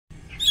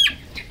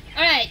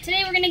Alright,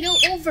 today we're going to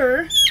go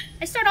over,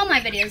 I start all my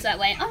videos that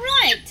way.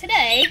 Alright,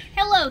 today,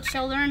 hello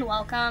children,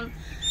 welcome.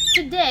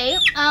 Today,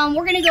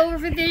 we're going to go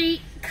over the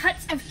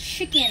cuts of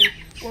chicken,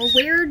 or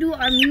where do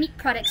our meat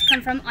products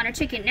come from on a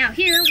chicken. Now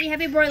here, we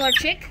have a broiler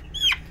chick.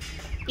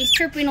 He's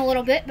chirping a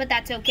little bit, but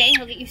that's okay.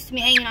 He'll get used to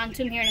me hanging on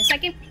to him here in a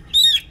second.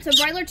 So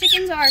broiler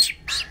chickens are,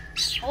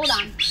 hold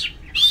on.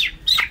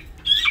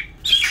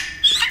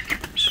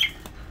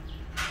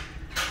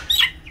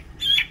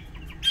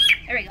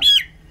 There we go.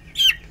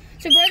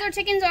 So broiler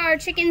chickens are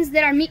chickens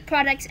that our meat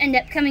products end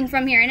up coming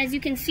from here. And as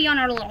you can see on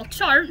our little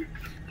chart,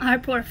 our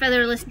poor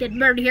featherless dead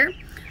bird here,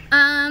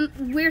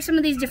 where some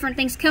of these different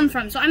things come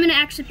from. So I'm going to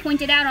actually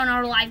point it out on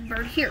our live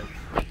bird here.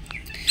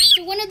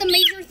 So one of the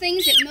major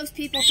things that most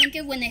people think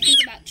of when they think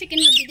about chicken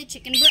would be the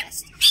chicken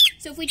breast.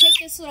 So if we take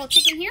this little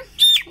chicken here,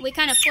 we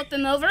kind of flip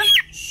him over.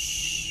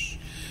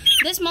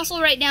 This muscle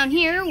right down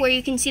here, where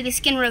you can see the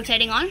skin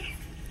rotating on,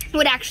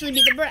 would actually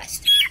be the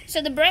breast.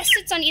 So the breast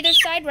sits on either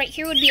side. Right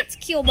here would be its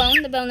keel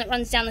bone, the bone that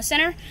runs down the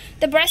center.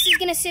 The breast is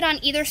going to sit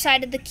on either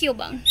side of the keel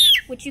bone,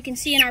 which you can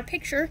see in our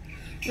picture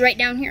right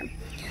down here.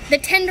 The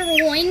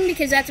tenderloin,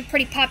 because that's a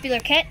pretty popular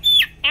cut,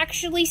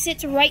 actually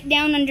sits right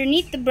down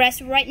underneath the breast,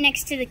 right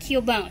next to the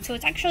keel bone. So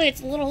it's actually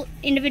its little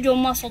individual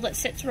muscle that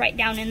sits right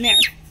down in there.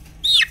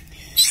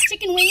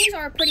 Chicken wings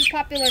are a pretty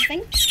popular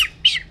thing.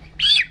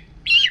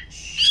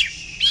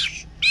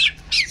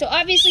 So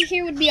obviously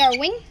here would be our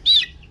wing.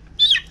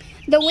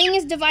 The wing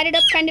is divided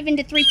up kind of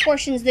into three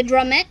portions. The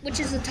drumette, which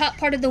is the top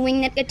part of the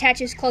wing that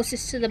attaches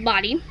closest to the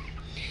body.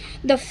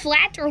 The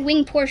flat or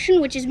wing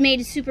portion, which is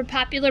made super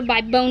popular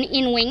by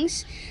bone-in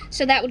wings.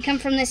 So that would come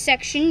from this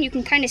section. You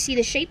can kind of see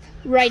the shape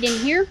right in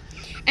here.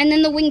 And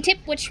then the wing tip,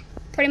 which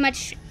pretty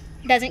much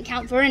doesn't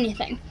count for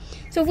anything.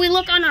 So if we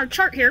look on our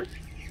chart here,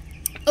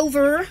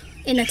 over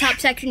in the top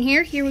section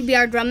here, here would be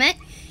our drumette.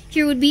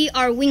 Here would be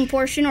our wing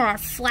portion, or our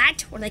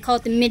flat, or they call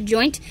it the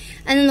mid-joint.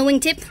 And then the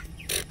wing tip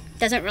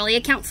doesn't really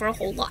account for a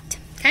whole lot,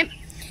 okay?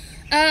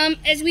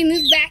 As we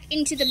move back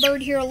into the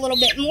bird here a little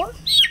bit more,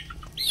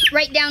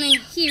 right down in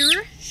here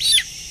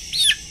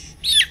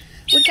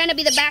would kind of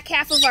be the back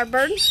half of our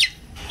bird.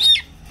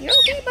 You're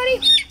okay,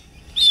 buddy?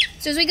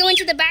 So as we go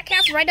into the back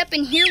half, right up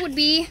in here would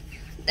be,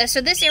 so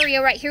this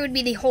area right here would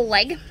be the whole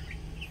leg.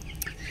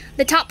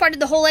 The top part of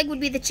the whole leg would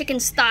be the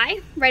chicken's thigh,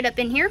 right up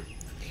in here.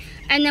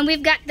 And then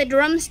we've got the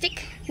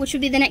drumstick, which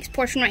would be the next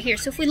portion right here.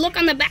 So if we look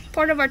on the back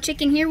part of our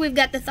chicken here, we've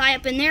got the thigh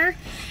up in there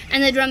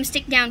and the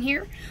drumstick down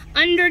here.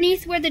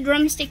 Underneath where the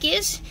drumstick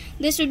is,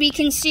 this would be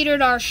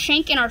considered our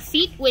shank and our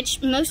feet, which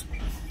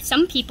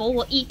some people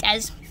will eat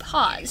as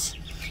paws.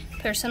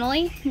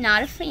 Personally,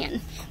 not a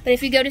fan. But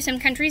if you go to some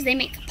countries, they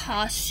make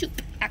paw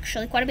soup,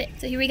 actually, quite a bit.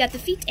 So here we got the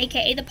feet,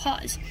 aka the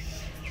paws.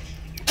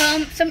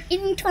 Some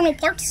internal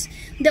parts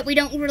that we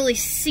don't really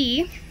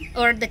see,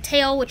 or the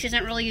tail, which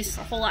isn't really used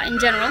for a whole lot in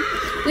general.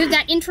 We've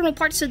got internal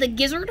parts of the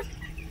gizzard.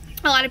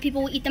 A lot of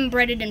people will eat them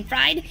breaded and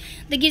fried.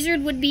 The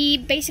gizzard would be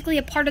basically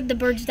a part of the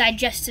bird's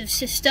digestive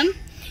system.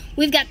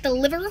 We've got the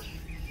liver,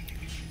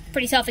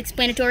 pretty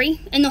self-explanatory,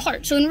 and the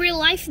heart. So in real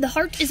life, the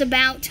heart is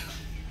about,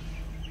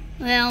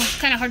 well, it's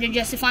kind of hard to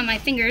justify my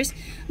fingers,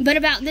 but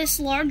about this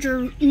large,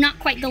 or not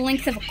quite the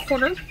length of a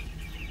quarter.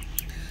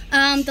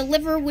 The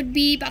liver would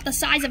be about the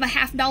size of a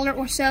 $50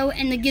 or so,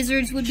 and the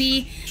gizzards would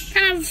be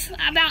kind of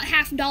about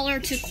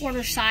 $50 to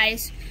quarter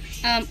size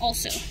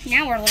also.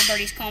 Now our little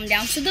birdie's calmed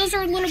down. So those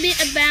are a little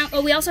bit about,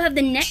 oh, we also have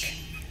the neck.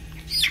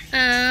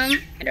 I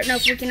don't know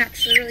if we can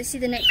actually really see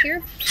the neck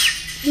here.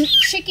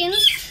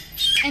 Chickens,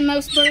 and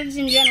most birds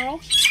in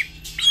general,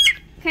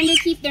 kind of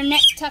keep their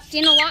neck tucked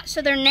in a lot,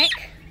 so their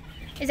neck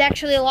is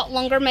actually a lot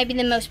longer maybe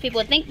than most people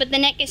would think, but the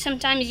neck is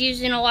sometimes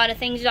used in a lot of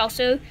things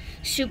also.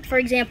 Soup, for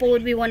example,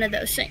 would be one of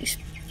those things.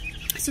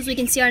 So as we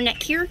can see our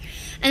neck here,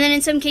 and then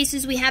in some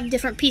cases we have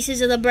different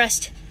pieces of the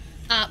breast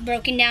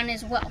broken down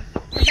as well.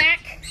 The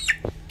back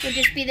would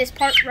just be this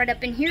part right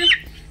up in here.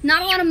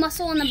 Not a lot of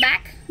muscle on the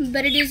back,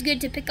 but it is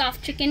good to pick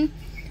off chicken.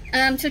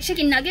 So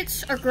chicken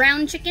nuggets or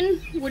ground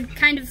chicken would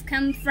kind of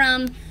come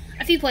from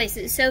a few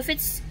places. So if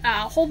it's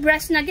whole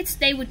breast nuggets,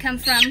 they would come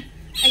from,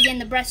 again,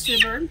 the breast of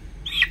the bird.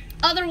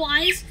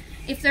 Otherwise,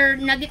 if they're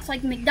nuggets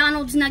like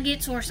McDonald's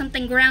nuggets or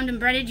something ground and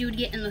breaded you would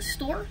get in the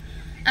store,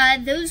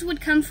 those would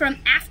come from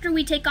after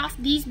we take off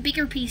these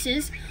bigger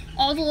pieces.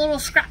 All the little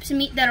scraps of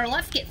meat that are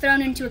left get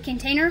thrown into a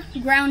container,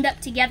 ground up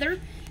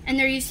together, and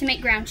they're used to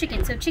make ground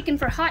chicken. So chicken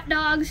for hot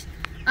dogs,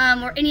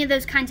 or any of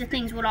those kinds of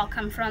things would all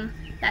come from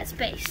that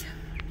space.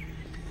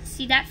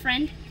 See that,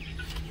 friend?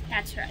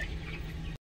 That's right.